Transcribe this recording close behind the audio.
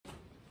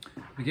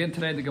Begin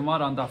today the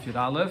Gemara on Daf Yud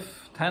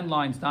Aleph, 10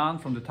 lines down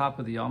from the top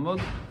of the Yamud.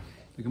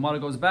 The Gemara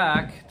goes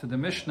back to the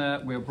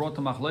Mishnah where brought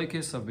the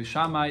Machlokes of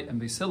Beishamai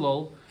and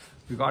Beisilol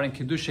regarding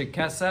Kidushin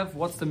Kesef.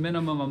 What's the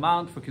minimum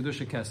amount for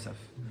Kidushin Kesef?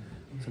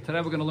 So today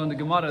we're going to learn the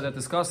Gemara that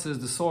discusses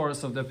the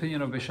source of the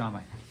opinion of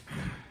Beishamai.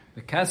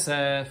 The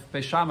Kesef,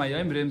 Beishamai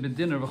Yomrim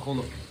B'dinner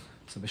V'chulu.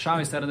 So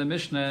Beishamai said in the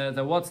Mishnah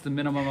that what's the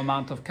minimum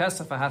amount of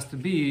Kesef? It has to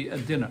be a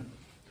dinner.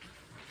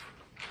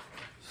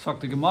 So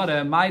the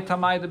Gemara,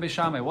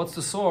 what's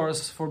the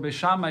source for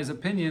Beishamai's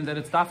opinion that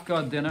it's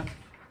dafka dinner?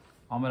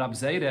 Amar Rab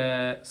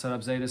Zeire, so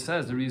Rab Zeire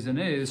says the reason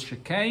is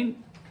shekain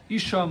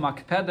isha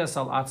makpedes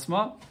al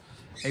atzma.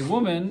 A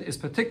woman is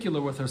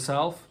particular with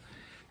herself,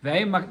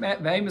 and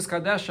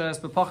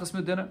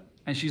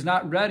she's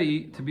not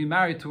ready to be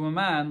married to a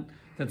man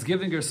that's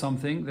giving her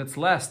something that's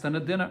less than a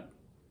dinner.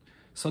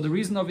 So the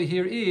reason over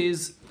here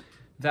is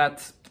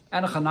that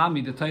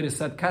Enochanami, the Torah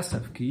said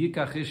kesef, ki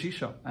yikach ish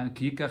isha, and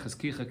ki yikach is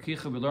kicha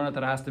kicha. We learn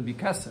that it has to be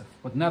kesef,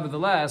 but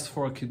nevertheless,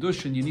 for a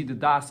Kidushin, you need the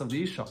das of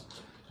the isha,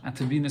 and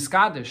to be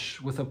niskadish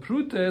with a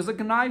pruta is a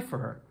gnai for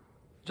her.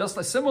 Just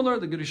like similar,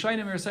 the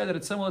Gedushinim here say that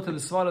it's similar to the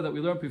svara that we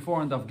learned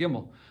before in Daf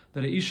Gimel,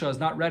 that a isha is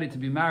not ready to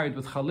be married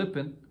with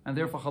chalipin, and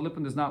therefore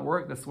chalipin does not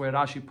work. That's the way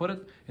Rashi put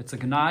it. It's a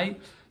gnai.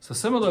 So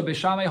similar,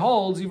 Beishamai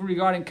holds, even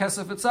regarding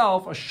kesef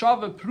itself, a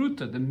shava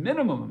pruta, the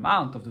minimum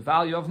amount of the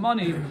value of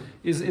money,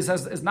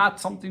 is not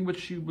something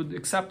which you would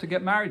accept to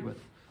get married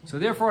with. So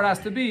therefore it has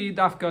to be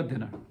dafka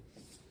dinner.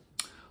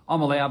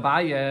 Amalei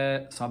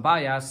Abaye, so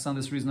Abaye asks on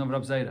this reason of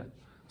Rab Zeira.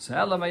 So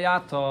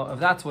if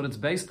that's what it's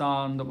based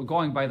on, that we're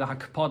going by the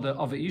hakpada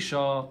of a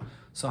isha,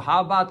 so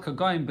how about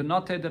Kagayim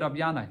benote de Rab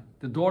Yanai,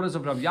 the daughters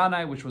of Rab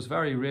Yanai, which was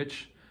very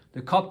rich,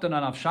 the Koptan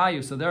and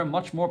Avshayu, so they're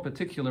much more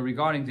particular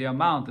regarding the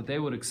amount that they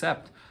would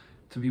accept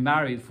to be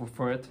married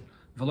for it.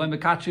 They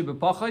wouldn't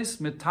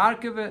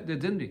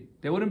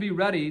be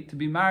ready to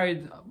be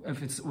married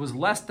if it was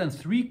less than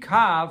 3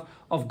 kav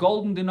of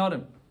golden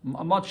dinarim,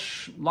 a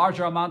much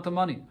larger amount of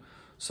money.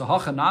 So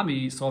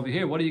hachanami, so over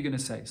here, what are you going to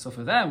say? So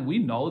for them, we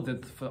know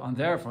that on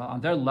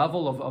their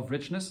level of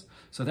richness,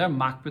 so they're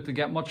makbet to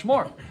get much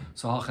more.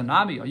 So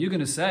hachanami, are you going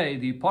to say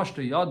the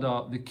pashta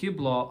yada, the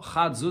kibla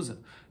chad zuzah,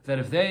 that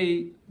if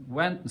they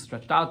went and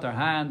stretched out their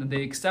hand and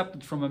they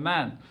accepted from a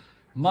man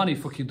money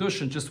for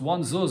Kidushin, just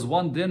one zuz,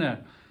 one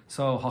dinner,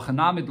 so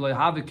hachanami lo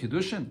have a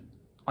Kidushin?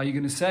 Are you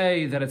going to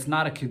say that it's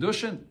not a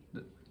Kidushin?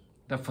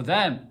 That for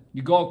them,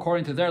 you go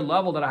according to their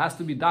level, that it has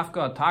to be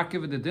dafka,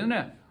 atakiv, the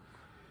dinner?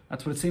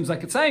 That's what it seems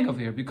like it's saying over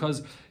here,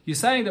 because you're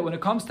saying that when it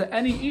comes to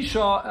any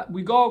isha,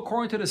 we go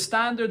according to the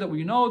standard that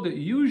we know that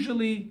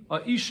usually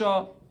a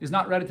isha is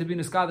not ready to be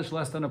niskadish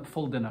less than a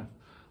full dinner.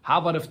 How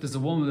about if there's a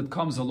woman that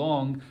comes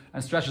along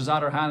and stretches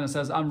out her hand and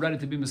says, I'm ready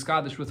to be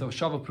miskadish with a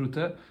shava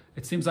pruta?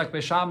 It seems like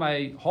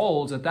Beishamai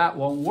holds that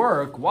won't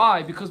work.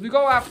 Why? Because we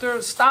go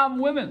after stam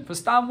women. For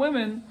stam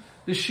women,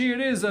 the shear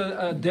is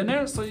a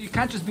dinner, so you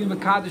can't just be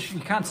mikadish,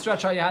 you can't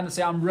stretch out your hand and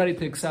say, I'm ready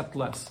to accept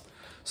less.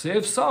 So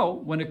if so,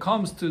 when it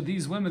comes to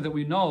these women that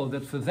we know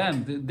that for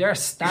them, their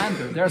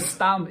standard, their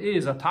stam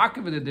is a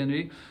takiv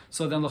dinri,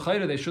 so then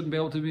l'chayra they shouldn't be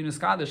able to be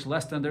niskadish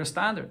less than their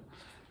standard.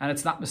 And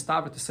it's not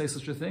mistaber to say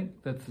such a thing,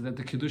 that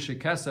the Kidushin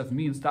Kesef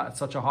means that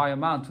such a high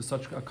amount for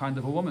such a kind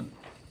of a woman.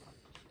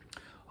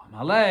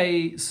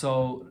 Amalei,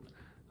 so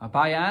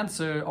Abaye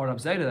answer, or Rab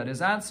Zeira that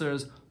is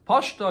answers,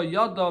 Pashta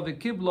yada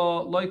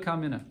v'kibla loy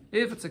kamina.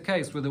 If it's a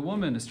case where the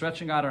woman is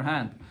stretching out her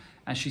hand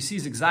and she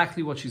sees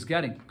exactly what she's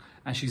getting,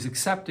 and she's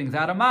accepting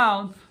that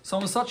amount,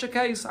 so in such a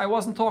case, I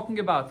wasn't talking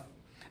about.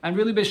 And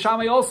really,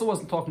 Beishamai also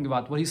wasn't talking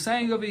about. What he's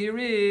saying over here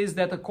is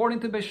that according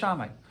to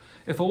Beishamai,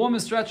 if a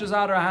woman stretches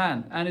out her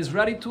hand and is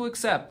ready to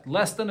accept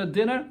less than a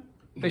dinner,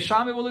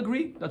 Beishamai will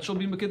agree that she'll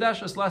be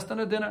Mekadesh as less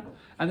than a dinner.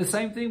 And the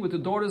same thing with the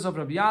daughters of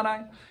Rabbi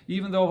Yanai,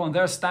 even though on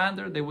their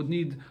standard they would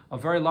need a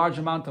very large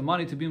amount of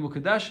money to be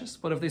Mekadesh,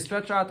 but if they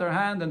stretch out their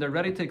hand and they're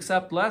ready to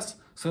accept less,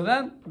 so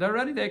then they're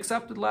ready, they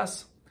accepted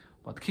less.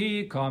 But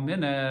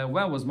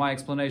when was my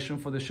explanation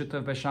for the Shitta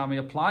of Beishamai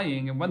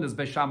applying? And when does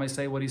Beishamai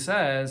say what he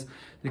says?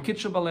 The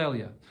Kitcha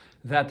Balelia,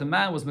 that the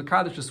man was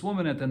Mekadesh this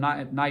woman at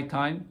night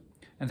time,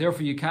 and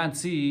therefore you can't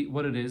see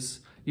what it is.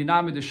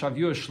 Yinami de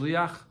Shavur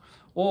Shliach,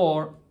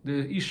 or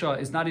the Isha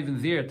is not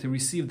even there to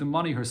receive the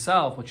money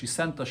herself, but she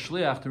sent a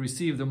Shliach to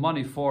receive the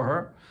money for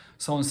her.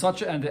 So in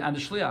such and the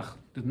Shliach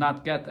did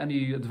not get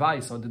any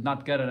advice or did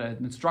not get an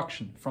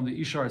instruction from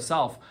the Isha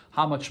herself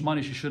how much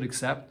money she should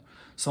accept.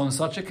 So in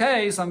such a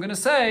case, I'm going to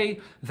say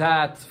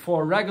that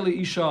for regular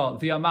Isha,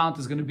 the amount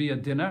is going to be a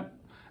dinner.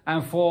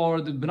 And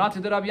for the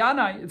Benati de Rabbi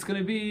Yanai, it's going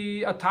to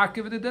be a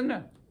takiv de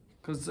dinner.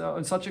 Because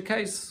in such a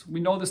case, we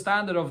know the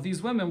standard of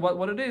these women,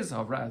 what it is.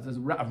 A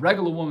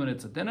regular woman,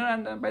 it's a dinner,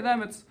 and by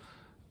them, it's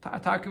a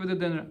takiv de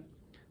dinner.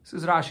 This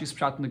is Rashi's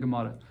pshat in the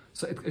Gemara.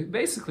 So it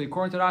basically,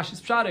 according to Rashi's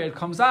pshat, it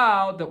comes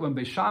out that when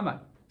Beishamai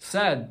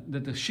said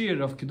that the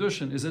shear of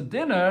Kidushin is a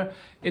dinner,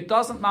 it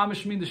doesn't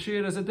mamish mean the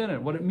shear is a dinner.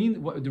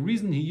 The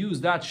reason he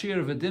used that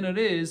shear of a dinner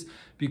is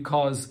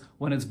because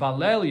when it's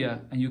balelia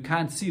and you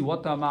can't see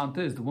what the amount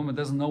is, the woman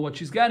doesn't know what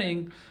she's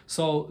getting,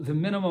 so the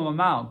minimum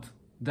amount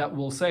that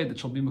will say that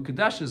she'll be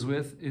Mukadeshes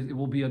with, it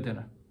will be a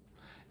dinner.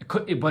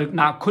 But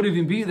it could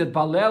even be that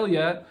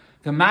Balelia,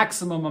 the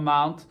maximum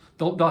amount,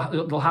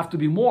 they'll have to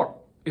be more.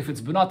 If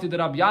it's Benati de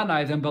Rabbi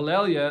Yanai, then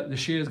Balelia, the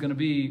shear is going to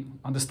be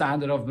on the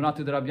standard of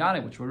Benati de Rabbi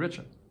Yanai, which were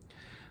richer.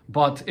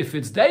 But if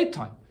it's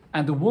daytime,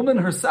 and the woman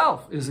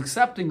herself is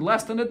accepting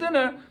less than a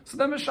dinner, so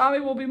then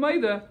Meshami will be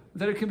made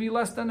that it can be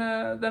less than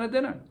a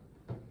dinner.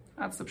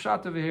 That's the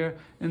pshat over here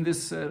in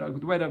this the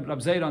way that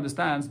Rab Zayd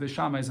understands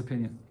Beishamai's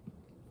opinion.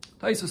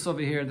 Taisus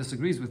over here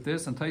disagrees with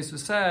this, and Taisus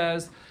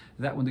says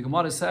that when the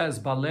Gemara says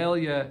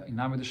Balelia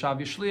Inamar de Shav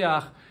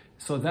Yishliach,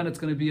 so then it's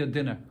going to be a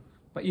dinner.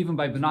 But even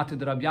by Benati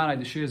de Rabbi Yanai,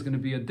 the shir is going to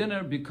be a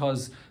dinner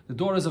because the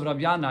daughters of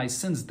Rabbi Yanai,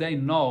 since they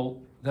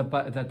know that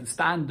the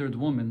standard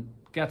woman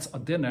gets a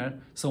dinner,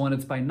 so when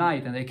it's by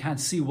night and they can't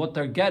see what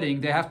they're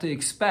getting, they have to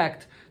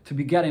expect to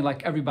be getting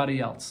like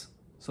everybody else.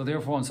 So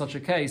therefore, in such a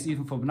case,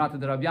 even for Benati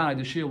de Rabbi Yanai,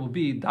 the shir will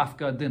be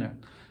dafka dinner.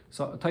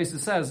 So Taisa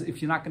says,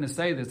 if you're not going to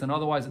say this, then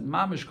otherwise it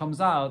mamish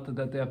comes out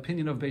that the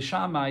opinion of Beis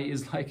Shammai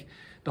is like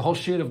the whole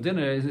shir of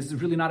dinner is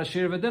really not a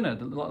shir of a dinner.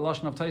 The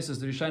lashon of Taisa,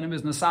 the Rishonim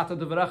is nasata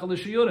devarecha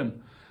l'shiyurim.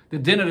 The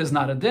dinner is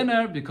not a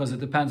dinner because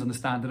it depends on the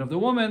standard of the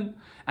woman,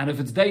 and if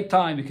it's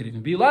daytime, it could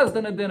even be less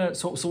than a dinner.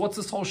 So what's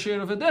this whole shir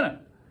of a dinner?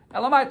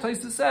 Elamai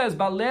Taisa says,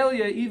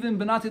 Balelia, even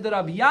Benati de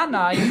Rabbi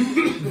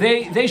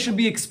Yanai, they should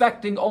be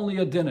expecting only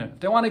a dinner. If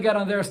they want to get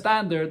on their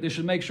standard, they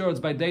should make sure it's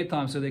by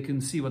daytime so they can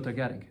see what they're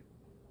getting.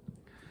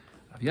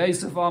 Rav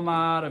Yosef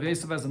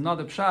has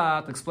another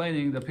pshat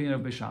explaining the opinion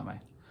of Beis Shammai,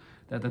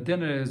 that the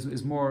dinner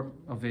is more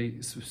of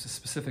a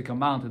specific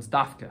amount, it's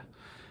dafka.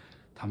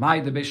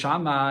 Tamai de Beis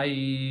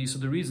Shammai, so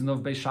the reason of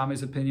Beis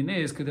Shammai's opinion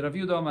is, K'de Rav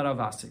Yehuda Amar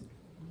Ravasi,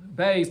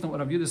 based on what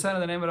Rav Yehuda said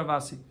in the name of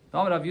Ravasi.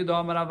 Rav Yehuda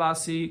Amar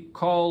Ravasi,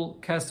 kol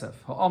kesef,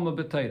 ha'oma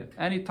b'teira.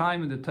 Any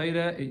time in the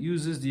Teira, it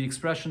uses the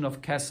expression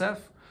of kesef.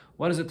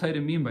 What does the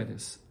Teira mean by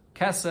this?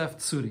 Kesef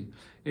tsuri.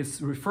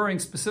 It's referring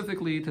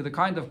specifically to the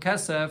kind of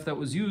kesef that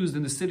was used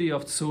in the city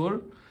of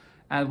Tzur.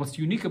 And what's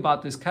unique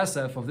about this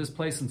kesef of this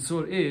place in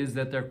Tzur is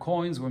that their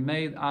coins were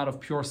made out of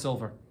pure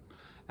silver.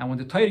 And when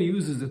the Teira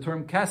uses the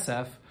term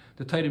kesef,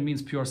 the Teira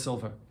means pure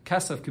silver.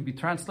 Kesef could be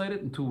translated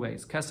in two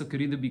ways. Kesef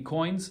could either be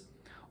coins,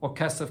 or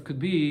kesef could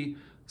be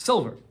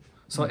silver.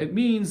 So it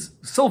means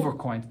silver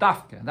coins,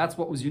 dafke. That's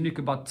what was unique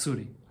about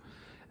Tzuri.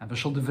 And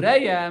v'shel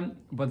devreyem,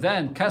 but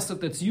then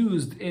kesef that's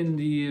used in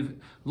the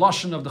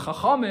lashon of the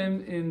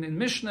Chachamim, in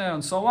Mishnah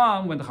and so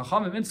on, when the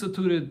Chachamim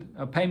instituted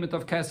a payment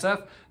of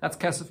kesef, that's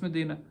kesef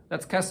Medina.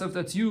 That's kesef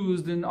that's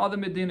used in other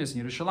Medinas,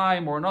 in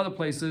Yerushalayim or in other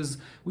places,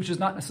 which is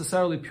not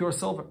necessarily pure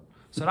silver.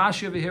 So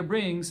Rashi over here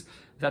brings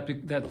that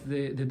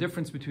the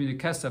difference between the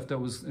kesef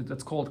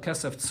that's called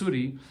kesef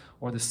tzuri,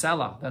 or the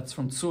sela that's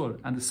from tzur,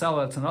 and the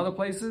sela that's in other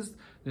places,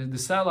 the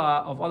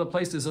sela of other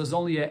places is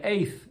only an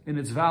eighth in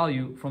its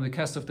value from the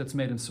kesef that's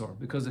made in tzur,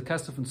 because the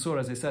kesef in tzur,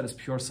 as I said, is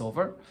pure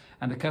silver,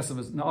 and the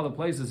kesef in other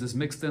places is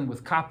mixed in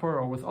with copper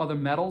or with other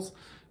metals,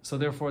 so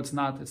therefore it's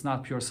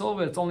not pure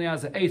silver. It only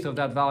has an eighth of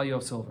that value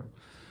of silver.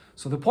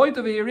 So the point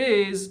over here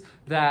is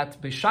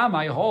that Beis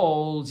Shammai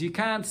holds you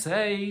can't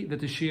say that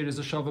the shir is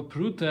a shava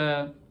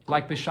pruta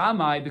like Beis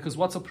Shammai, because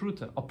what's a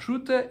pruta? A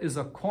pruta is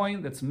a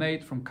coin that's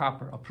made from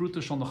copper. A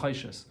pruta shon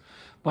nechayshis.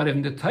 But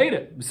in the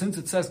Torah, since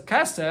it says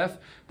kesef,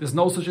 there's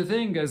no such a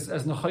thing as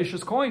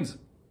nechayshis coins.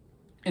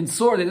 In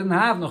Sur, they didn't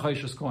have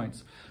nechayshis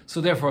coins.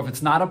 So therefore, if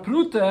it's not a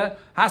pruta, it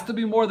has to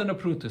be more than a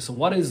pruta. So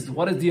what is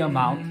the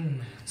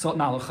amount? So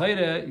now,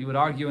 l'chayre, you would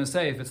argue and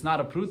say, if it's not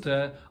a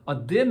pruta, a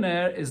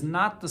dinar is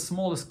not the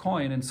smallest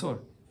coin in Sur.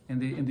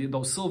 In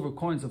those silver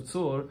coins of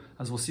Tzur,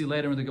 as we'll see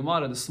later in the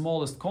Gemara, the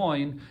smallest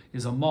coin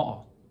is a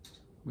ma'ah,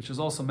 which is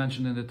also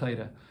mentioned in the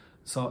Torah.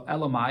 So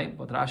Elamai,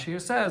 what Rashi here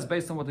says,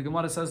 based on what the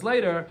Gemara says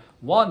later,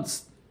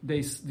 once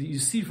you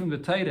see from the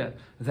Torah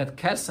that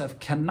kesef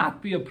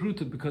cannot be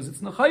uprooted because it's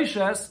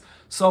nechayshas,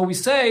 so we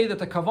say that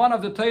the kavan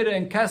of the Torah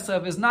in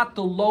kesef is not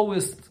the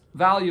lowest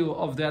value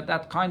of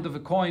that kind of a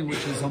coin,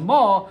 which is a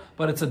ma,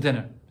 but it's a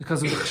dinner,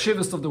 because of the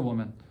chshivus of the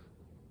woman,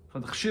 for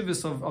the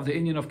chshivus of the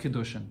inyan of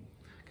Kidushin.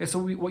 Okay, so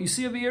what you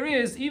see over here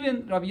is,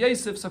 even Rabbi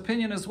Yosef's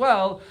opinion as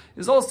well,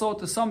 is also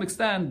to some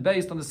extent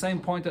based on the same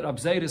point that Rab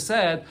Zayd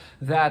said,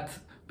 that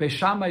Beis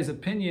Shammai's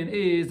opinion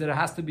is that it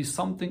has to be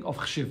something of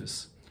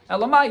chshivus.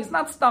 Elamai is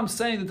not stam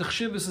saying that the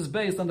chshivus is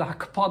based on the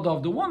hakpada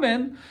of the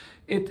woman.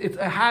 It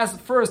has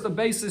first a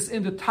basis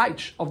in the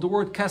taich of the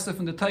word kesef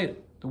in the Torah.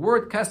 The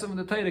word kesef in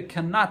the Torah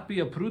cannot be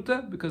a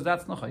pruta because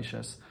that's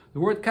nechayshas. The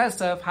word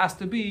kesef has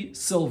to be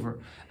silver.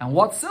 And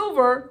what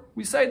silver?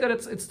 We say that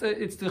it's the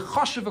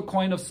chashiv a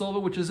coin of silver,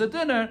 which is a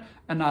dinner,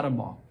 and not a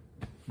ma.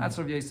 That's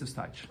Rav Yosef's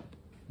taich.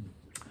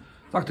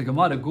 Dr.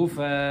 Gemara Guf.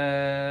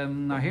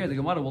 Now here the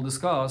Gemara will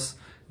discuss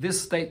this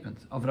statement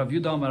of Rav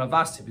Yehuda Amar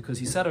Ravasi, because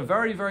he said a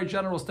very, very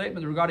general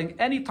statement regarding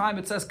any time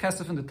it says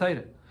kesef in the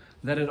Torah,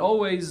 that it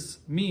always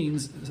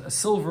means a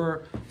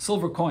silver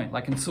coin,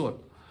 like in Tzur.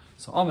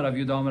 So Amar Rav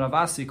Yehuda Amar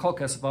Ravasi, kol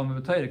kesef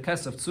Amar b'Torah,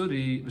 kesef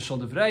tzuri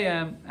v'shol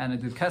devreyem,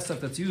 and the kesef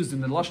that's used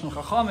in the lashon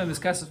chachamim is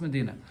kesef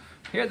Medina.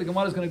 Here the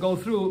Gemara is going to go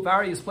through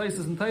various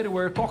places in Torah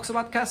where it talks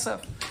about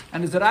kesef.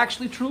 And is it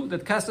actually true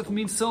that kesef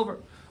means silver?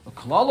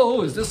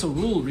 Is this a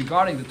rule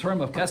regarding the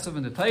term of kesef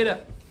in the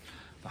Torah?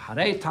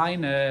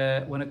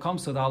 When it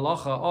comes to the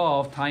halacha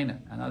of taina,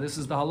 and now this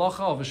is the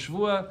halacha of a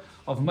shvua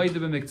of meida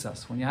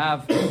b'miktsas. When you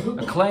have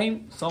a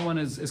claim, someone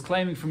is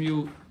claiming from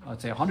you,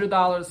 let's say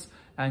 $100,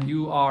 and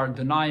you are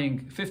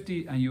denying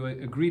 50, and you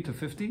agree to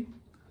 50.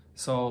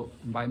 So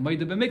by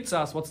meida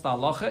b'miktsas, what's the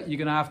halacha? You're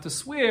going to have to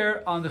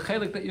swear on the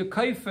chelik that you're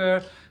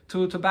kaifer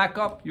to back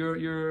up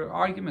your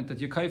argument that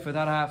you're kaifer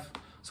that half.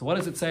 So what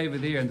does it say over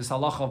there in this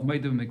halacha of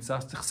meida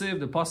b'miktsas? Tichsiv,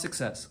 the pasuk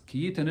says,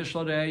 Ki yiten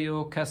ishlo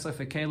re'eyu kesef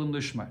ekelim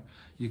lishmar.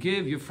 You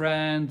give your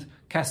friend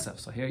kesef.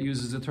 So here it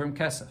uses the term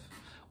kesef.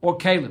 Or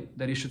kelim,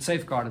 that he should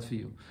safeguard it for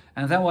you.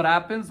 And then what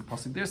happens? The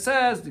pasuk there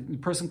says, the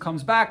person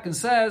comes back and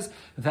says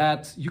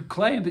that you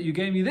claim that you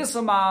gave me this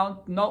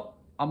amount. No,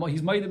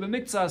 he's meida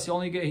b'miktsas.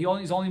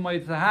 He's only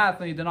meida to half,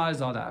 and he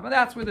denies all that. But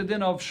that's where the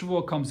din of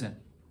shvuah comes in.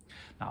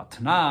 Now,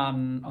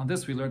 Tanan, on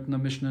this we learned in the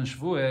Mishnah in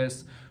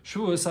Shavuos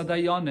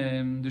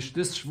Adayanim, this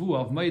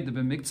Shavuah of Meida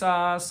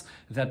b'miktsas,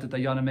 that the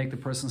Dayanim make the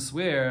person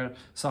swear.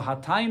 So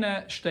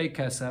Hataina shtei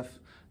kesef,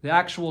 the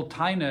actual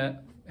taina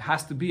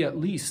has to be at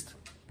least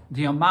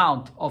the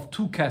amount of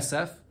 2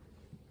 kesef.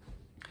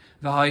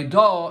 The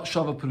haidah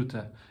shava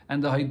pruta,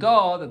 and the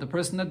haidah that the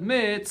person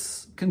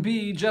admits can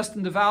be just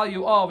in the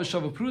value of a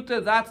shava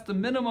pruta. That's the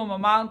minimum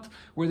amount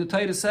where the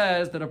Torah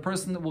says that a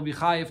person will be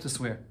chayiv to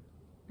swear.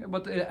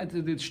 But the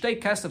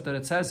shtei kesef that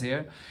it says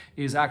here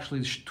is actually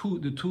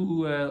the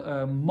two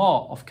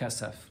ma of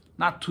kesef,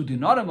 not 2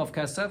 dinarim of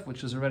kesef,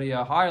 which is already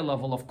a higher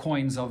level of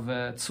coins of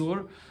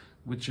tzur,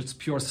 which is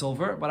pure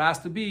silver, but it has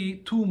to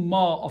be 2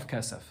 ma of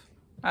kesef.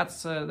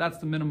 That's the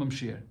minimum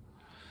shear.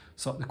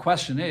 So the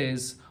question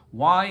is,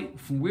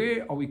 from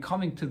where are we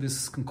coming to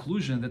this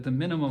conclusion that the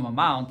minimum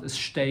amount is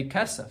shtei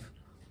kesef?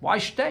 Why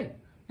shtei?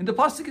 In the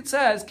pasuk it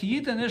says, Ki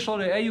yiten ishlo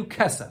re'eyu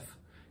kesef.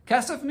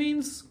 Kesef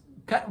means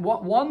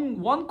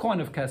one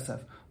coin of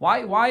kesef.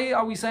 Why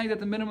are we saying that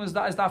the minimum is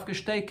dafka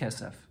shtei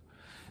kesef?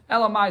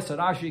 Elamai, so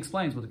Rashi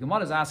explains what the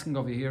Gemara is asking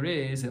over here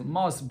is, it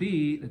must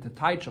be that the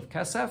taich of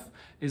kesef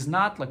is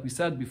not, like we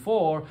said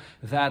before,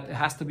 that it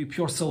has to be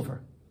pure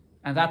silver.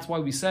 And that's why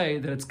we say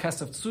that it's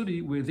kesef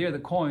tsuri, where there the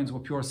coins were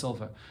pure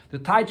silver. The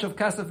taich of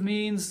kesef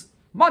means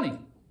money.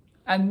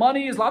 And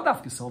money is la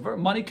dafka silver.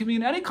 Money can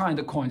mean any kind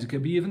of coins. It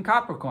could be even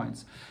copper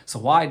coins. So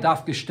why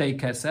dafka shtei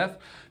kesef?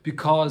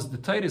 Because the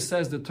Torah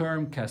says the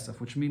term kesef,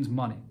 which means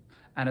money.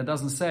 And it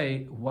doesn't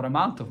say what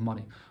amount of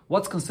money.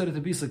 What's considered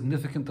to be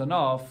significant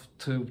enough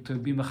to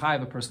be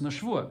mechayiv a person a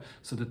shvuah.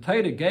 So the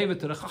Torah gave it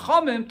to the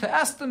chachamim to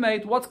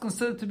estimate what's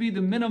considered to be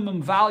the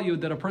minimum value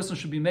that a person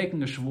should be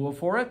making a shvuah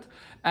for it.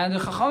 And the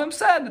chachamim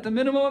said that the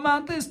minimum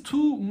amount is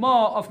 2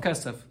 ma of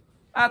kesef.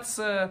 That's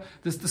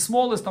this the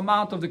smallest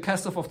amount of the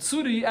kesef of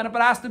tzuri, and it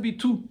has to be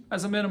 2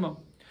 as a minimum.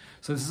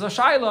 So this is a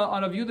shaila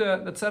on a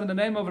Yehuda that said in the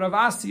name of Rav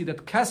Asi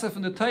that kesef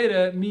in the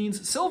Torah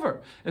means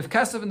silver. If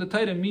kesef in the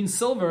Torah means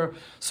silver,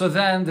 so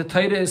then the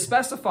Torah is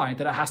specifying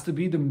that it has to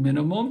be the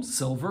minimum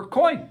silver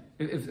coin.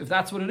 If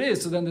that's what it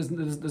is, so then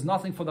there's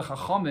nothing for the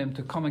chachamim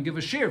to come and give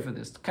a share for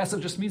this.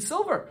 Kesef just means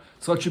silver,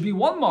 so it should be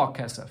 1 ma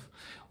kesef.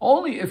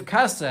 Only if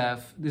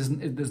kesef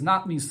it does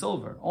not mean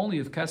silver, only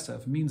if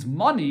kesef means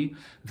money,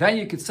 then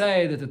you could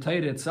say that the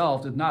Torah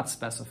itself did not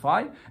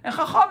specify, and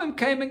chachamim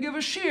came and give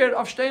a share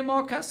of shtei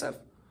ma kesef.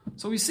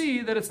 So we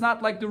see that it's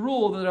not like the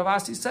rule that Rav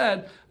Asi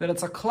said, that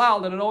it's a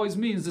klal, that it always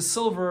means the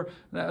silver,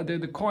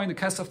 the coin, the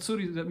kesef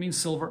tzuri, that means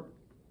silver.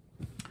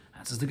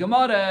 That says the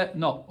Gemara,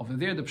 no, over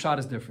there the pshat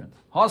is different.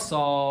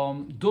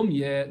 Hasam,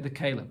 dumye, the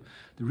kalim.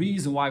 The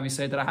reason why we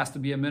say that it has to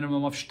be a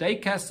minimum of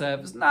shtei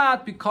kesef is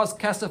not because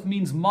kesef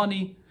means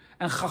money,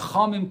 and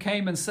chachamim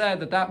came and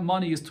said that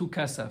money is 2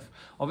 kesef.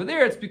 Over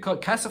there it's because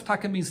kesef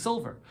taka means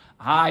silver.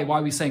 Why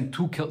are we saying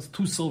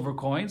 2 silver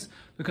coins?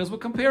 Because we're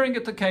comparing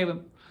it to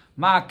kalim.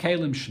 Ma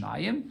kalim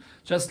shnayim,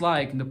 just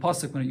like in the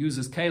pasuk when it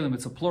uses kalim,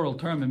 it's a plural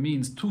term. It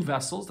means 2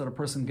 vessels that a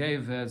person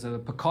gave as a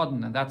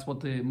pekadon, and that's what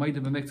the meida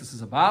b'miktsas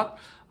is about.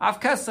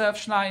 Av kesef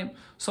shnayim,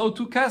 so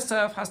 2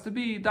 kesef has to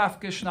be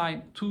dafke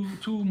shnayim,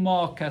 2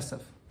 ma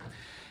kesef.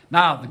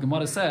 Now the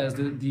Gemara says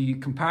the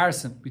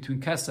comparison between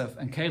kesef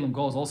and kalim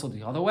goes also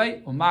the other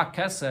way. Ma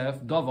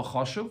kesef dava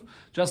chashuv,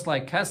 just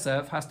like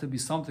kesef has to be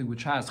something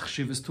which has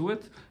chshivas to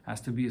it,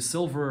 has to be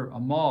a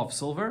ma of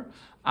silver.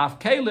 Av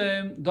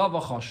kalim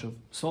dava chashuv.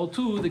 So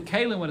too, the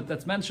kalim, when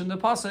that's mentioned in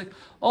the pasuk,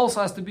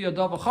 also has to be a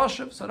dava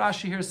chashuv. So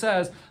Rashi here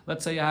says,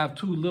 let's say you have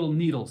 2 little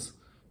needles,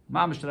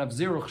 mamish that have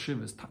 0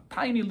 chshivas,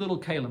 tiny little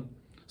kalim.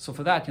 So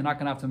for that, you're not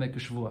going to have to make a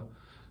shvuah.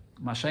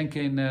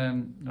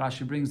 Mashenkin,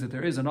 Rashi brings that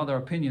there is another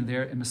opinion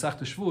there in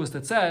Masechta Shvuos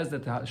that says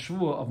that the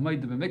shvuah of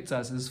Meida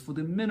b'miktsas is for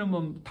the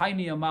minimum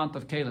tiny amount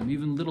of kalim,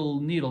 even little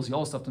needles. You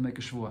also have to make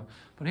a shvuah.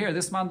 But here,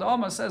 this man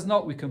Da'ama says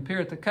no. We compare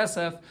it to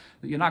kesef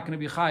that you're not going to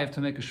be chayiv to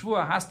make a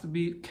shvuah. It has to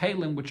be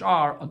kalim which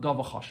are a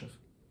dava chashiv.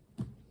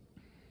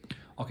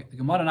 Okay, the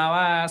Gemara now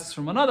asks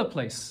from another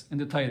place in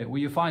the Torah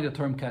where you find the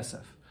term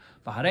kesef.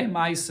 V'harei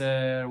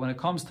meiser, when it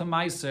comes to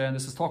meiser, and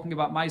this is talking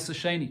about meiser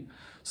sheni.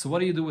 So what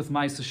do you do with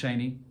meiser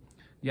sheni?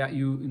 Yeah,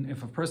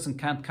 if a person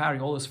can't carry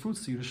all his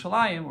fruits to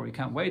Yerushalayim, or he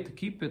can't wait to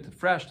keep it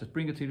fresh, to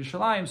bring it to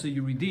Yerushalayim, so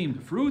you redeem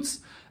the fruits,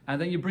 and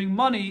then you bring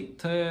money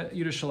to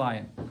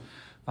Yerushalayim.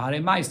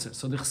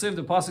 So the Chsiv,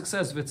 the pasuk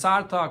says,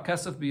 "V'tzarta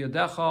kesef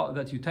biyadecha,"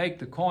 that you take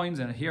the coins,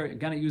 and here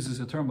again it uses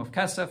the term of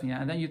kesef,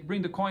 and then you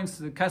bring the coins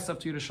to the kesef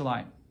to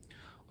Yerushalayim.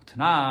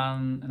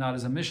 And now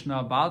there's a Mishnah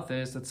about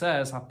this that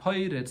says,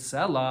 "Hapoirit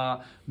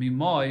sela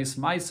mimois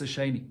ma'aser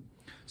sheni."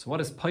 So what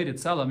does poirit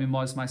sela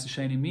mimois ma'aser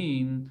sheni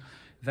mean?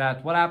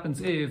 That what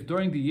happens if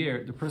during the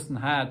year the person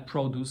had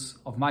produce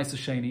of ma'aser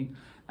sheni,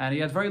 and he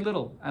had very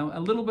little, and a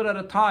little bit at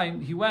a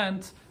time, he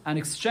went and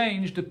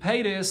exchanged the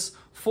peiris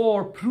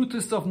for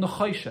prutis of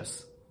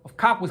nechoshes,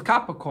 with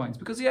copper coins,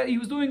 because he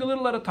was doing a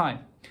little at a time.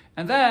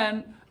 And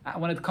then,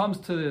 when it comes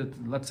to,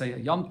 let's say, a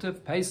Yom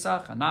Tov,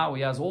 Pesach, and now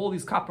he has all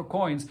these copper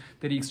coins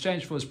that he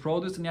exchanged for his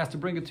produce, and he has to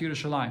bring it to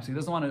Yerushalayim. So he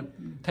doesn't want to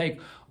take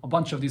a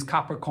bunch of these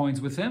copper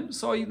coins with him.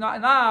 So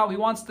now he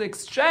wants to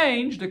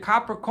exchange the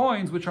copper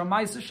coins, which are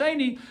Ma'aser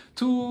Sheni,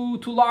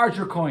 to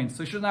larger coins.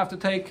 So he shouldn't have to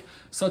take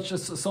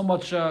so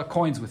much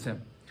coins with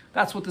him.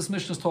 That's what this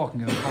Mishnah is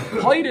talking about.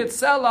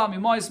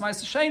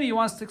 He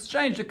wants to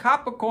exchange the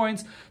copper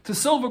coins to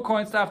silver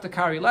coins to have to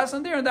carry less.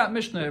 And there in that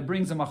Mishnah, it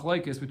brings a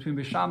machlokes between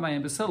Beis Shammai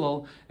and Beis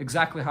Hillel,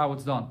 exactly how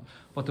it's done.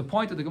 But the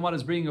point that the Gemara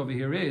is bringing over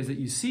here is that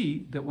you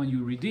see that when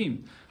you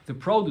redeem the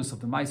produce of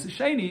the Ma'aser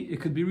Sheni,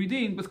 it could be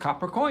redeemed with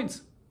copper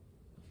coins.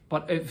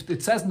 But if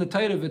it says in the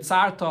Torah,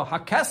 "V'tzarta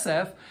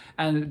hakesef,"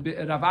 and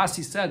Rav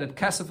Asi said that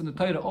kesef in the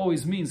Torah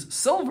always means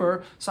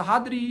silver, so how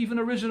did he even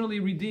originally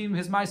redeem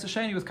his Ma'aser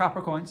Sheni with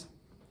copper coins?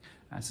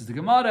 And says the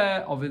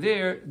Gemara, over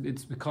there,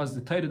 it's because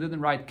the Torah didn't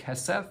write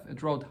kesef,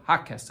 it wrote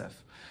hakesef.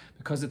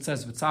 Because it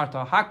says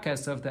v'tzarta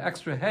hakesef, the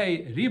extra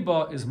hey,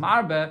 riba is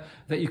marbe,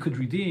 that you could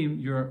redeem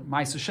your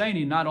Ma'aser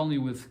Sheni not only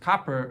with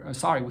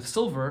with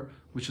silver,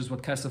 which is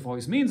what kesef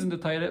always means in the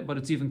Torah, but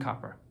it's even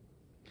copper.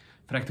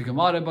 Fragt the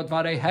Gemara, but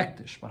varei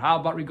hektish. But how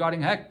about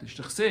regarding hektish?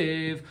 The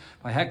Chsiv,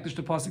 by hektish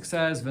the pasuk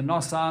says,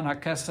 v'nosan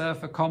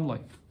hakesef ekomloi.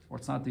 Or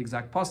it's not the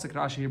exact pasuk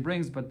Rashi here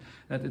brings, but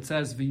that it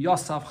says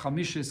v'yosaf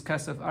chamishis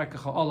kesef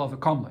arkecha olav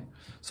v'komlei.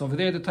 So over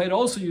there the Torah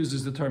also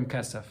uses the term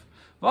kesef.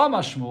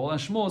 V'ama Shmuel,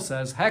 and Shmuel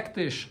says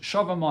hektish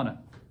shava moneh.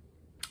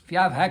 If you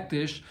have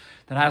hektish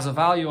that has a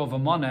value of a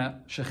moneh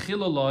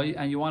shechiloloi,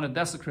 and you want to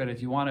desecrate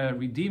it, you want to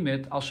redeem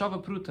it, al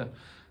shava pruta,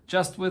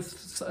 just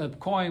with a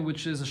coin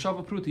which is a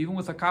shava pruta, even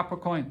with a copper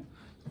coin,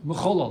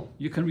 mecholol,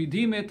 you can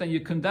redeem it and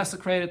you can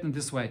desecrate it in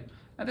this way.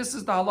 And this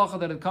is the halacha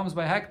that it comes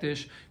by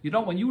hektish.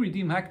 When you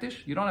redeem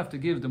hektish, you don't have to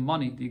give the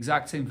money the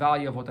exact same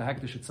value of what the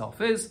hektish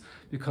itself is,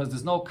 because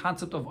there's no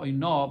concept of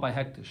oino by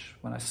hektish.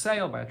 When I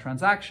sale, by a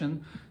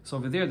transaction, so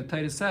over there the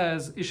Torah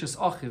says, ishes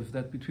achiv,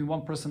 that between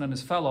one person and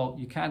his fellow,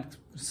 you can't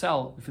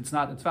sell if it's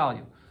not its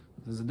value.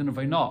 There's a din of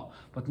oino.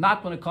 But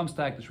not when it comes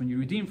to hektish. When you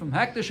redeem from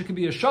hektish, it could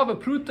be a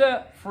shava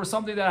pruta for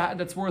something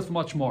that's worth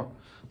much more.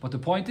 But the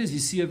point is, you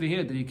see over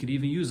here that you could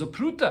even use a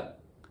pruta,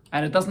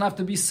 and it doesn't have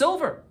to be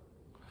silver.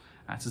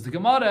 And says the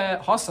Gemara,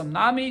 Hosam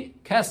Nami,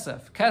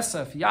 Kesef,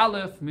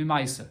 Yalef,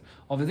 Mimaiser.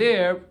 Over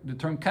there, the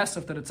term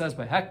Kesef that it says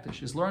by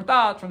Hektish is learned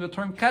out from the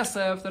term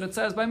Kesef that it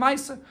says by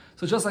Maiser.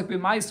 So just like by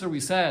Maiser we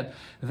said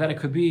that it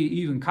could be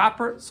even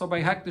copper, so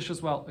by Hektish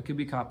as well, it could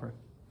be copper.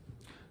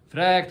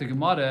 Frag the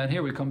Gemara, and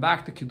here we come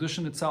back to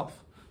Kidushin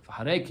itself.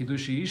 When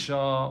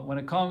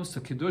it comes to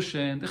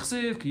Kidushin, the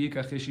Chsiv, Ki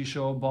Yikach Ish Isha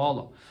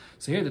Ba'ala.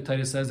 So here the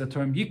Torah says the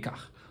term Yikach.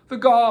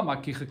 V'ga ma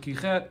kicha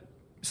kichet.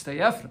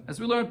 Stay Ephraim. As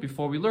we learned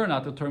before, we learn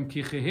out the term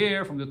kicha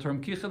here from the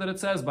term kicha that it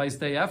says by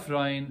stay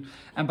Ephraim,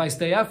 and by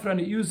stay Ephraim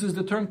it uses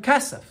the term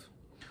kesef.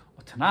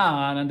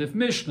 Tanan, and if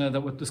Mishnah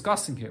that we're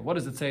discussing here, what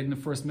does it say in the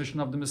first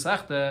Mishnah of the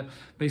Masechta?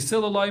 Beis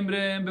Hillel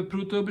loimrim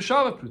bepruta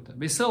b'shava pruta.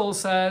 Beis Hillel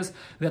says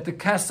that the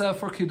kesef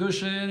for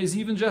Kiddushin is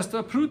even just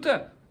a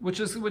pruta, which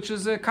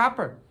is a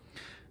copper.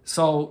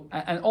 So,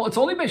 it's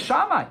only Beis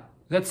Shammai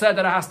that said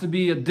that it has to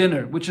be a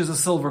dinner, which is a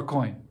silver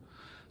coin.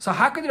 So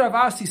how could Rav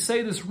Asi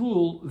say this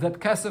rule that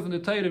kesef in the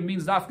Torah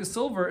means dafka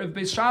silver if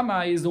Beis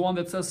Shammai is the one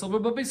that says silver,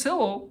 but Beis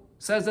Hillel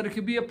says that it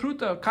could be a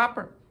pruta, a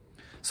copper?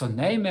 So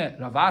neime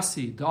Rav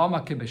Asi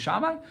da'ama ke Beis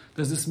Shammai?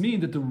 Does this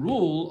mean that the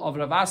rule of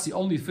Rav Asi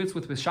only fits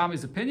with Beis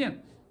Shammai's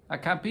opinion?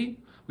 That can't be.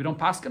 We don't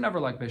paskin ever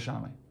like Beis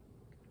Shammai.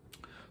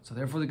 So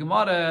therefore the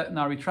Gemara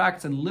now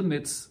retracts and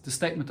limits the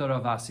statement of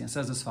Rav Asi and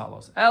says as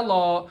follows.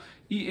 Elo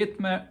I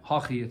itmer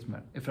hachi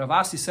itmer. If Rav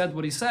Asi said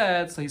what he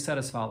said, so he said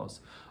as follows.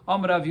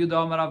 Amar Rav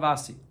Yuda Amar Rav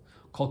Asi.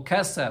 Kol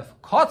kesef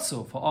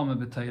kotzu for Amar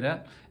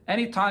b'Torah.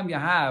 Anytime you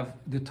have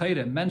the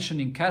Torah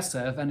mentioning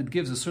kesef and it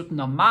gives a certain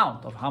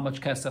amount of how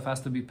much kesef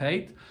has to be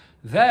paid,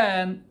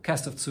 then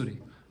kesef tzuri.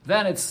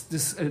 Then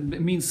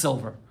it means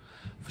silver.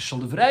 For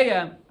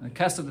Shalivreya, the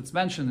kesef that's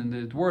mentioned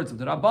in the words of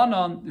the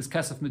Rabbanon is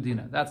kesef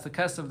Medina. That's the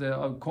kesef,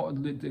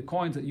 the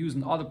coins that used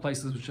in other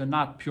places which are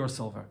not pure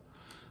silver.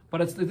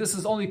 But this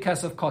is only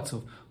kesef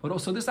kotzuv. But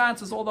also this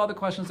answers all the other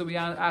questions that we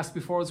asked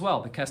before as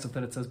well. The kesef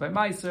that it says by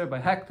Meiser, by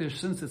Hektish,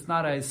 since it's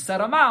not a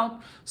set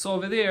amount, so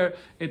over there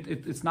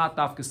it's not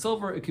dafka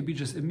silver. It could be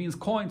it means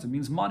coins, it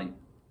means money,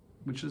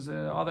 which is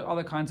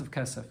other kinds of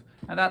kesef,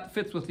 and that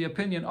fits with the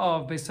opinion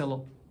of Beis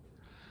Hillel.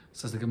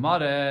 Says the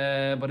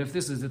Gemara, but if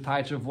this is the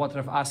title of what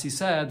Rav Asi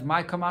said,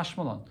 my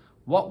kamashmalon.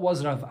 What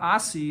was Rav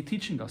Asi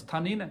teaching us?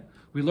 Tanina.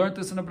 We learned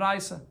this in a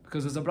Braisa,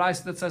 because there's a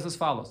Braisa that says as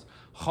follows: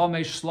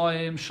 Chomesh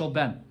Shloim Shel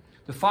Ben.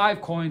 The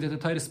 5 coins that the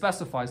Torah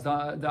specifies,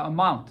 the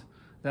amount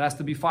that has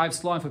to be 5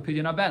 Shloim for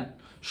Pidyon Ben.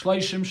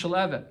 Shloishim Shel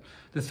Eved.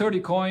 The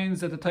 30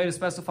 coins that the Torah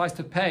specifies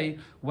to pay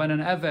when an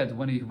Eved,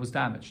 when he was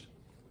damaged,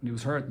 when he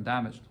was hurt and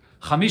damaged.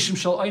 Chamishim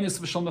Shel Einis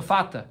V'Shel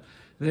Mefata.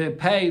 The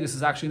pay, this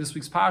is actually in this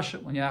week's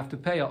parsha, when you have to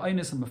pay a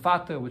Einis and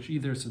Mefata, which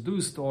either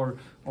seduced or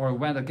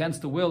went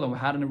against the will and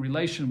had a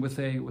relation with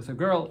a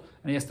girl,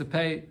 and he has to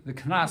pay the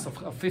knas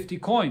of 50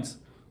 coins,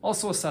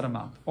 also a set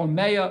amount. Or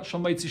Meya Shel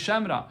Moitzi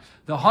Shemra,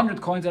 the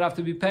 100 coins that have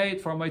to be paid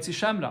for a Moitzi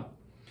Shemra.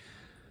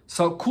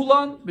 So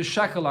Kulan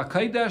b'shekel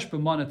HaKodesh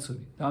b'monet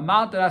tzuri. The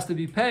amount that has to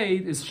be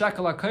paid is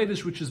shekel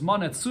HaKodesh, which is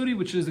monet tzuri,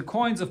 which is the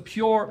coins of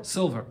pure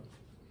silver.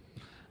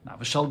 Now,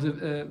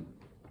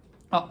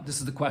 this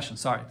is the question.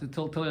 Sorry,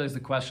 till is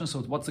the question. So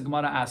what's the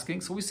Gemara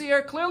asking? So we see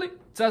here clearly,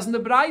 it says in the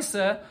Braise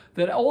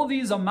that all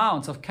these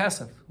amounts of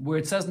kesef, where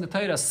it says in the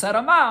Torah set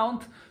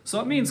amount,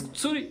 so it means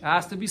tzuri, it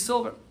has to be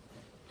silver.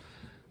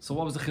 So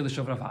what was the chiddush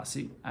of Rav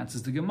Asi?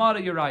 Answers the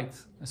Gemara, you're right.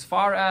 As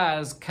far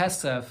as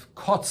kesef,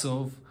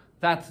 kotzov,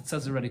 that it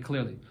says already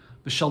clearly.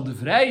 B'shal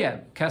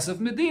divrei kesef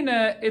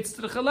medina, it's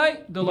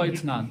t'rechalei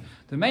deloitnan.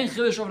 The main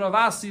chiddush of Rav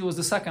Asi was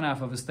the second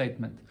half of his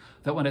statement,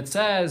 that when it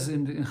says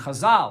in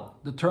Chazal,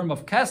 the term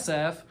of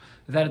kesef,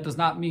 that it does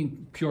not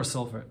mean pure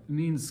silver. It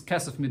means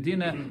kesef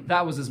medina.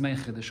 That was his main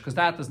chiddush, because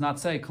that does not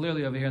say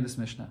clearly over here in this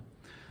Mishnah.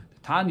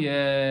 The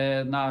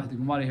Tanya, now the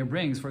Gemara here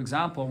brings, for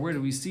example, where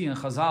do we see in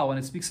Chazal when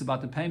it speaks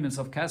about the payments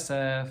of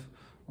kesef,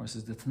 or it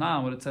says the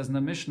Tanan, what it says in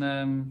the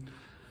Mishnah,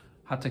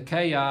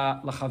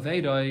 Hatakeya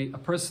lachaveiroi, a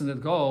person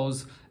that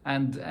goes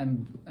and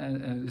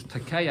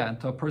takeya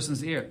into a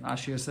person's ear.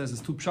 Ashir says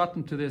there's 2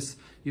 pshatim to this.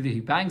 Either he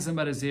bangs him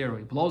at his ear or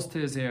he blows to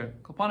his ear.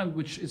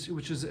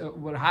 Which is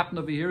what happened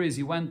over here is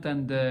he went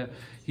and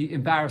he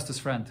embarrassed his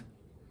friend.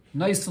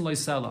 Nice and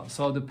loisela.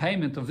 So the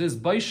payment of this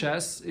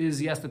baishes is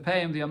he has to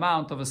pay him the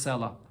amount of a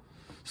sela.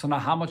 So now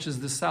how much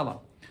is this sela?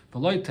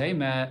 My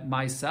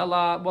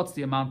sela, what's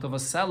the amount of a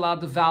sela?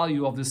 The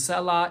value of the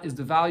sela is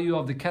the value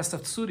of the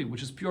kesef tsuri,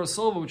 which is pure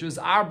silver, which is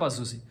arba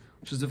zuzi,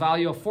 which is the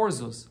value of 4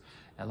 zuz.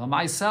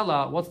 My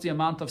sela, what's the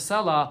amount of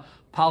sela?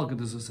 Palga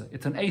de zuz.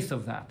 It's an eighth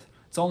of that.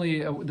 It's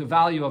only the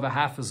value of a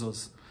half a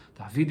zuz.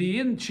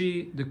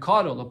 The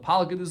korol of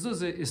palga de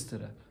zuz is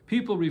tere.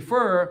 People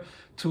refer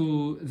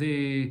to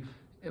the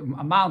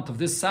amount of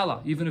this sela,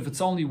 even if it's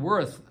only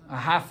worth a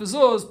half a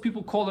zuz,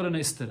 people call it an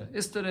istere.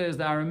 Istere is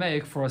the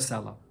Aramaic for a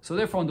sela. So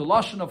therefore, in the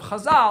lashon of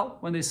Chazal,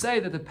 when they say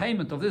that the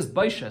payment of this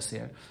baishes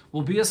here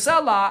will be a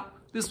sela,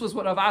 this was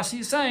what Rav Asi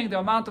is saying. The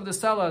amount of the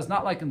sela is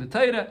not like in the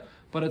Torah,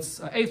 but it's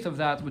an eighth of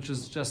that, which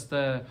is just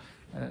the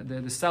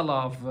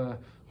sela of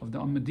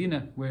the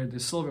Medina, where the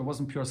silver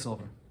wasn't pure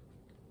silver.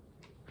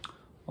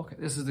 Okay,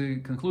 this is the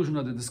conclusion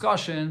of the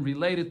discussion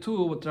related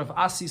to what Rav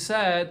Asi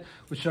said,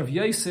 which Rav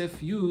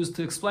Yosef used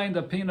to explain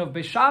the opinion of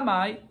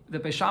Beishamai. The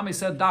Beishamai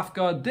said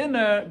dafka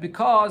dinner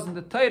because in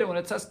the Torah when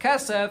it says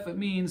kesef it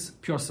means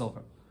pure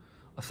silver.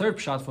 A third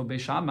pshat for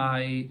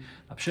Beishamai,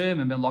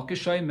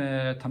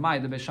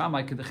 Tamai the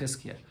Beishamai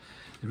kedechizkiah.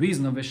 The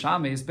reason of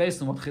Beishamai is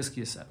based on what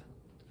Chizkiah said.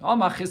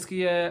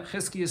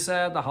 Chizkiah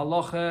said the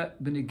halacha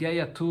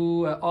b'nigeya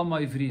to Oma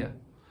Ivriya.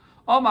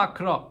 Oma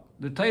Kra.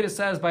 The Torah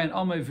says by an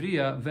Oma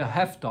Ivriya,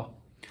 vehefta.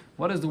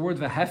 What does the word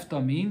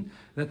vehefta mean?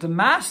 That the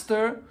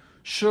master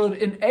should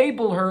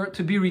enable her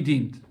to be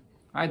redeemed.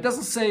 Right? It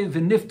doesn't say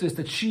v'niftis,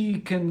 that she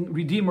can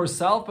redeem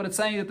herself, but it's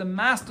saying that the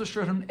master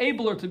should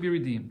enable her to be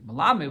redeemed.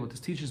 Malame, what this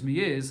teaches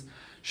me is,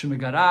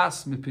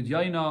 shemegaras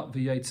mipidyaina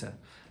v'yaitze.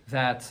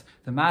 That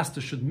the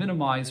master should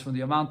minimize from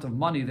the amount of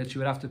money that she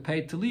would have to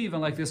pay to leave,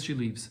 and like this she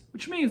leaves.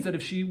 Which means that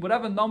if she,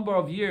 whatever number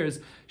of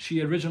years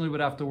she originally would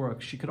have to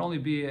work, she could only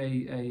be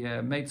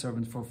a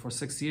maidservant for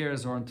 6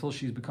 years or until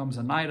she becomes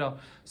a naira.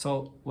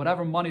 So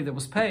whatever money that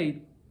was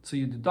paid, so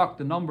you deduct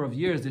the number of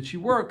years that she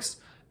works,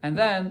 and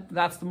then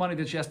that's the money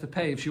that she has to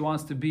pay if she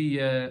wants to be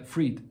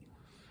freed.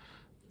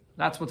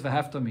 That's what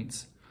vehefta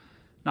means.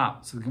 Now,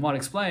 so the Gemara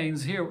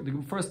explains here,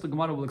 first the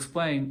Gemara will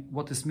explain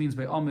what this means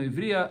by Oma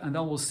Ivriya, and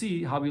then we'll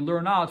see how we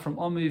learn out from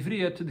Oma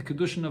Ivriya to the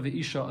Kidushin of the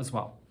Isha as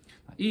well.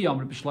 If you're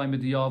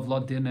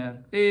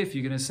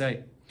going to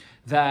say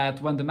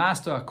that when the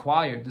master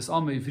acquired this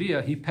Oma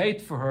Ivriya, he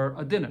paid for her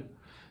a dinner.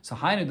 So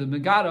then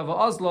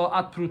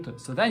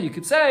you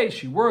could say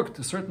she worked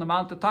a certain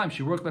amount of time.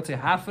 She worked, let's say,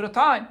 half of the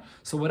time.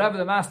 So whatever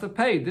the master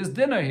paid, this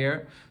dinner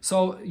here,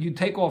 so you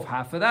take off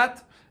half of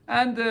that,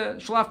 and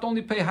she'll have to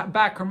only pay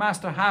back her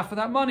master half of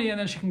that money, and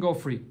then she can go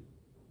free.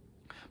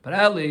 But if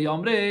you're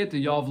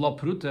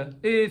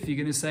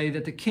going to say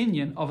that the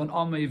kinyan of an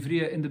Oma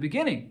Ivriya in the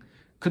beginning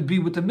could be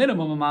with the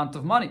minimum amount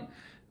of money,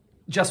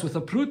 just with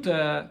a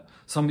pruta,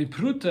 so mi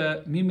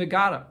pruta, mi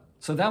megara.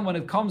 So then when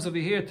it comes over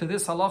here to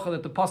this halacha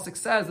that the pasuk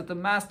says that the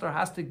master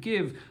has to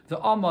give the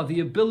Amma the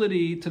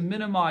ability to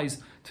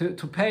minimize,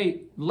 to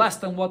pay less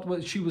than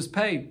what she was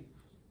paid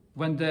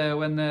when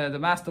the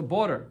master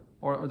bought her,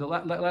 or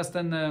less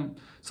than.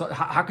 So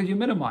how could you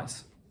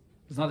minimize?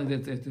 It's not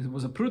that it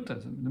was a pruta,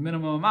 the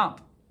minimum amount.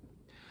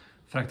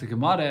 In fact, the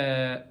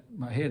Gemara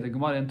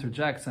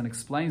interjects and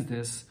explains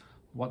this.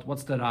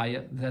 What's the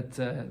raya? That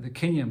the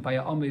kinyan by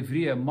a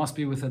amivriya must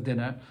be with a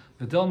dinner.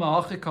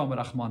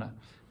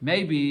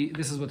 Maybe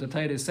this is what the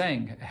Torah is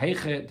saying.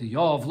 Heiche the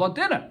yov la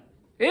dinner.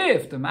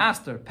 If the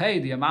master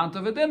paid the amount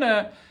of a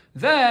dinner,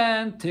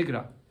 then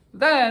tigra.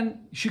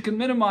 Then she can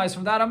minimize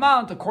from that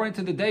amount according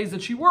to the days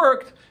that she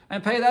worked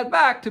and pay that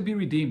back to be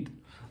redeemed.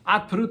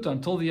 At pruta,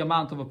 until the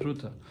amount of a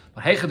pruta.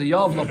 But heiche the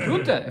yov la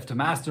pruta. If the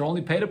master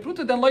only paid a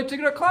pruta, then loy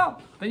tigra klal.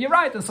 Then you're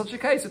right. In such a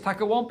case, it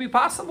won't be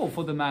possible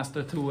for the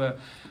master to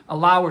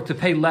allow her to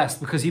pay less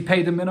because he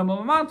paid the minimum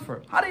amount for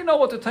it. How do you know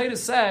what the Torah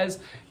says?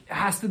 It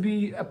has to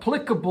be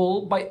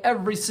applicable by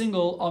every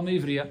single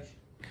amivriya.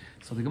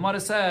 So the Gemara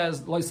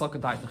says,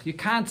 you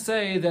can't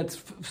say that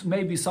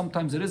maybe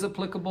sometimes it is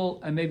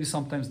applicable and maybe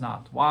sometimes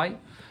not. Why?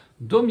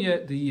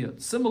 Dumye the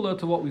yid. Similar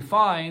to what we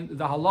find,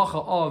 the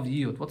halacha of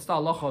yid. What's the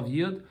halacha of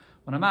yid?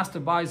 When a master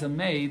buys a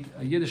maid,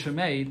 a Yiddish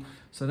maid,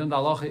 so then the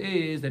halacha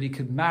is that he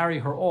could marry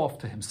her off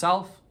to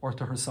himself or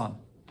to her son.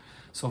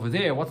 So over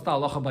there, what's the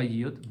halacha by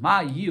yid?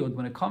 Ma yid,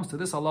 when it comes to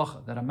this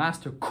halacha, that a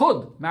master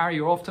could marry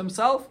her off to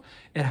himself,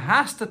 it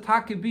has to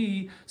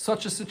be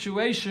such a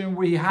situation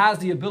where he has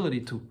the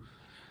ability to.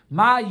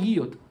 Ma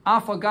yid,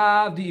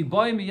 afagav di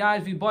iboy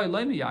miyad viboy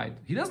loy miyad.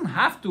 He doesn't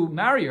have to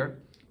marry her,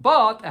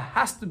 but it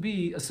has to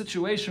be a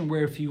situation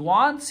where if he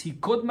wants, he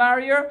could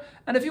marry her,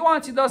 and if he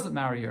wants, he doesn't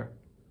marry her.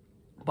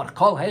 But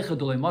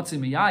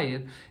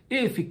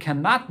if he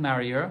cannot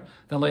marry her,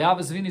 then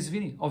loyavas vini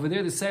zvini. Over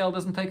there, the sale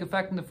doesn't take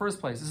effect in the first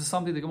place. This is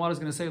something the Gemara is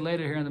going to say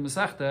later here in the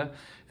Masechta,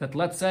 that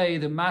let's say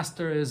the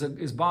master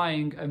is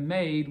buying a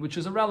maid which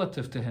is a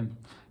relative to him,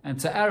 and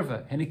to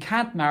erva, and he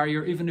can't marry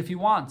her even if he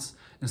wants.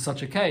 In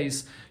such a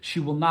case,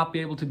 she will not be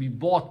able to be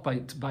bought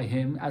by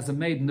him as a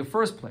maid in the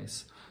first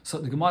place. So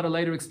the Gemara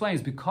later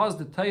explains, because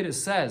the Torah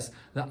says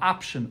the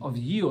option of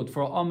yid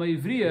for Amma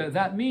Ivriya,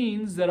 that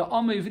means that an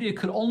Amma Ivriya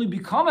could only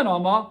become an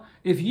Amma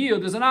if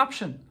yid is an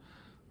option.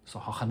 So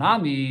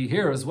Hachanami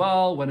here as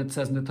well, when it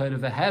says in the Torah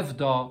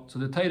vehevda, so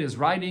the Torah is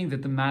writing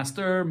that the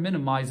master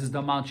minimizes the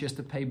amount she has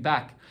to pay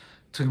back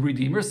to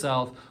redeem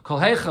herself.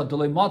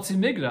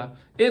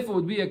 If it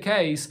would be a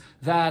case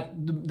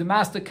that the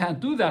master can't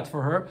do that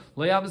for her,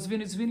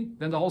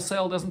 then the whole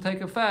sale doesn't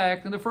take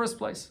effect in the first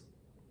place.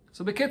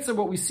 So B'kitzur,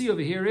 what we see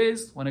over here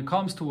is, when it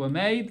comes to a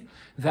maid,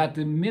 that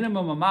the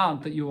minimum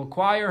amount that you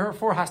acquire her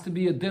for has to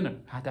be a dinner.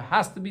 There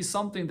has to be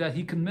something that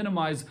he can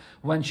minimize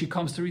when she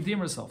comes to redeem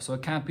herself. So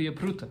it can't be a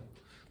pruta.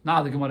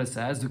 Now the Gemara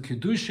says, the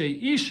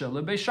Kidushin isha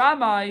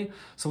lebeishamai.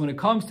 So when it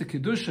comes to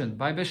Kidushin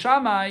by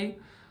Beishamai,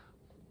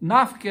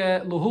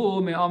 nafke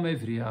luhu me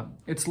amevriya.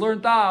 It's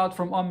learned out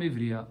from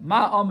amevriya.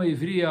 Ma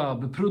amevriya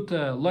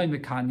bepruta loy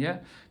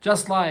mekanya.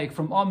 Just like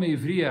from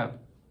amevriya,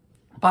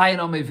 by an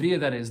amevriya,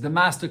 that is, the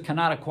master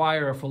cannot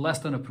acquire her for less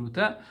than a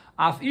pruta.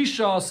 Af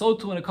isha, so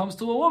too when it comes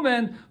to a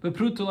woman,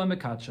 bepruta loy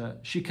mekacha.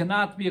 She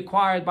cannot be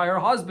acquired by her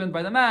husband,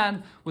 by the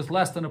man, with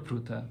less than a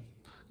pruta.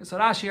 So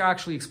Rashi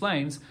actually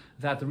explains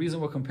that the reason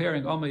we're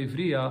comparing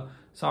Isha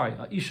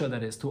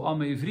that is, to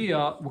Amma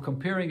Ivriya, we're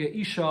comparing a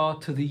Isha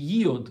to the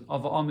yid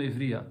of Amma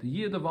Ivriya. The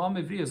yid of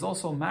Amma Ivriya is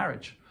also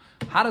marriage.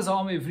 How does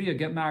Amma Ivriya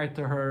get married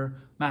to her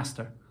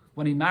master?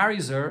 When he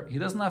marries her, he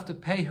doesn't have to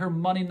pay her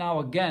money now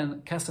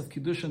again, kesef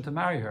Kidushin, to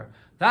marry her.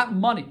 That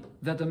money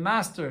that the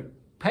master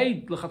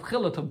paid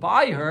l'chatchila to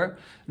buy her,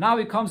 now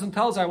he comes and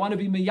tells her, I want to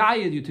be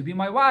meyayed you, to be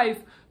my wife.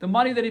 The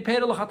money that he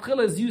paid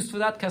l'chatchila is used for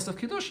that kesef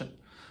Kidushin.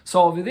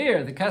 So over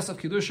there, the kesef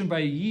Kidushin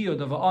by a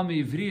yid of Amma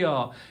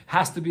Ivriya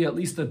has to be at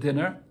least a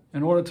dinner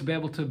in order to be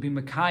able to be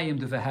mekayim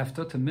the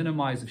vehefta, to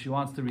minimize if she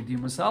wants to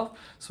redeem herself.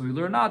 So we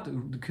learn out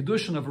the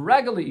Kidushin of a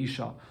regular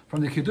Isha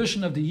from the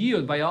Kidushin of the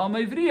yid by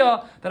Amma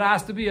Ivriya, that it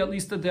has to be at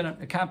least a dinner.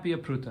 It can't be a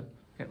pruta.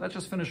 Okay, let's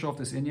just finish off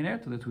this Inyan here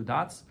to the two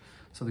dots.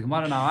 So the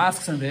Gemara now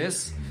asks in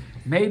this,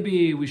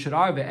 maybe we should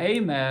argue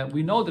ve'eme,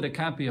 we know that it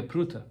can't be a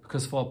pruta,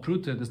 because for a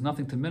pruta there's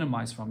nothing to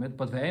minimize from it,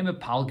 but ve'eme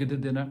palge the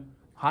dinner.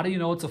 How do you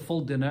know it's a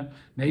full dinner?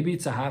 Maybe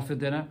it's a half a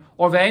dinner.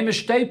 Or ve'eme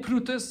shtei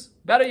prutas.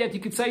 Better yet, you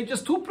could say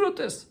just 2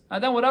 prutas.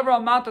 And then whatever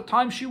amount of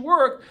time she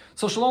worked,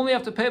 so she'll only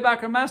have to pay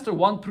back her master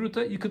 1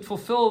 pruta. You could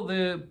fulfill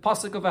the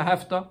pasuk of a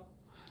hefta.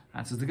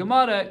 Answers the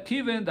Gemara,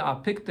 kivin da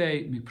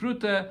apikte mi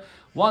pruta.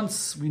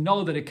 Once we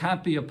know that it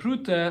can't be a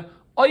pruta,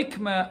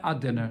 oikme a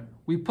dinner.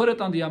 We put it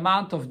on the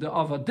amount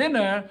of a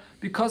dinner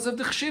because of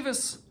the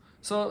chshivas.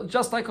 So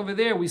just like over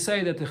there, we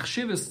say that the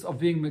chshivas of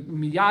being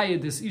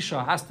miyayed this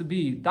isha has to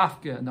be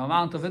dafke in the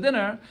amount of a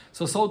dinner.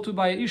 So too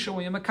by isha,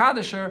 when you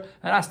mekadesh her, it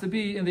has to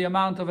be in the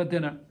amount of a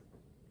dinner.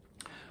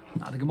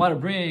 Now the Gemara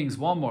brings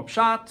one more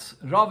pshat.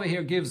 Rava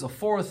here gives a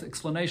 4th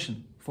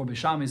explanation for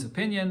Beishami's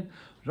opinion.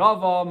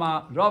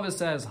 Rava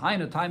says,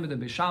 Haina time of the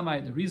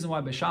Beishamai. The reason why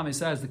Beishamai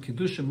says the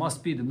Kidushin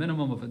must be the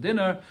minimum of a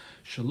dinner,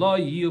 Shelo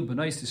Yil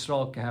B'nais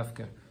Yisrael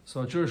Kehefker. So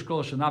a Jewish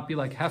girl should not be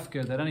like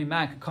Hefker, that any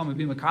man could come and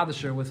be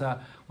Makadisher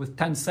with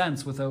 10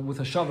 cents, with a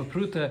Shava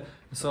Pruta.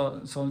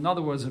 So in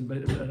other words,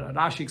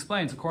 Rashi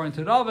explains, according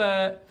to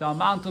Rava, the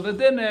amount of a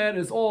dinner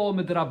is all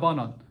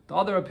midrabanan. The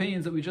other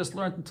opinions that we just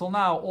learned until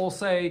now all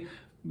say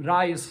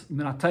Rayis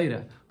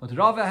Minatayre. But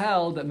Rava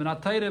held that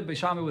Minatayre,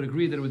 Beishami would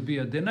agree that it would be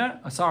a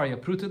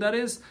pruta that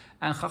is.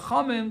 And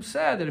Chachamim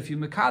said that if you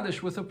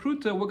Mekadesh with a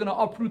pruta, we're going to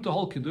uproot the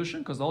whole Kidushin,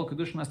 because the whole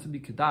Kidushin has to be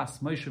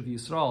Kedas, Moshe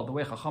Yisrael, the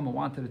way Chachamim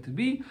wanted it to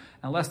be,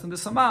 and less than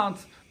this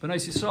amount, B'nai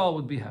Yisrael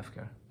would be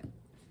Hefker.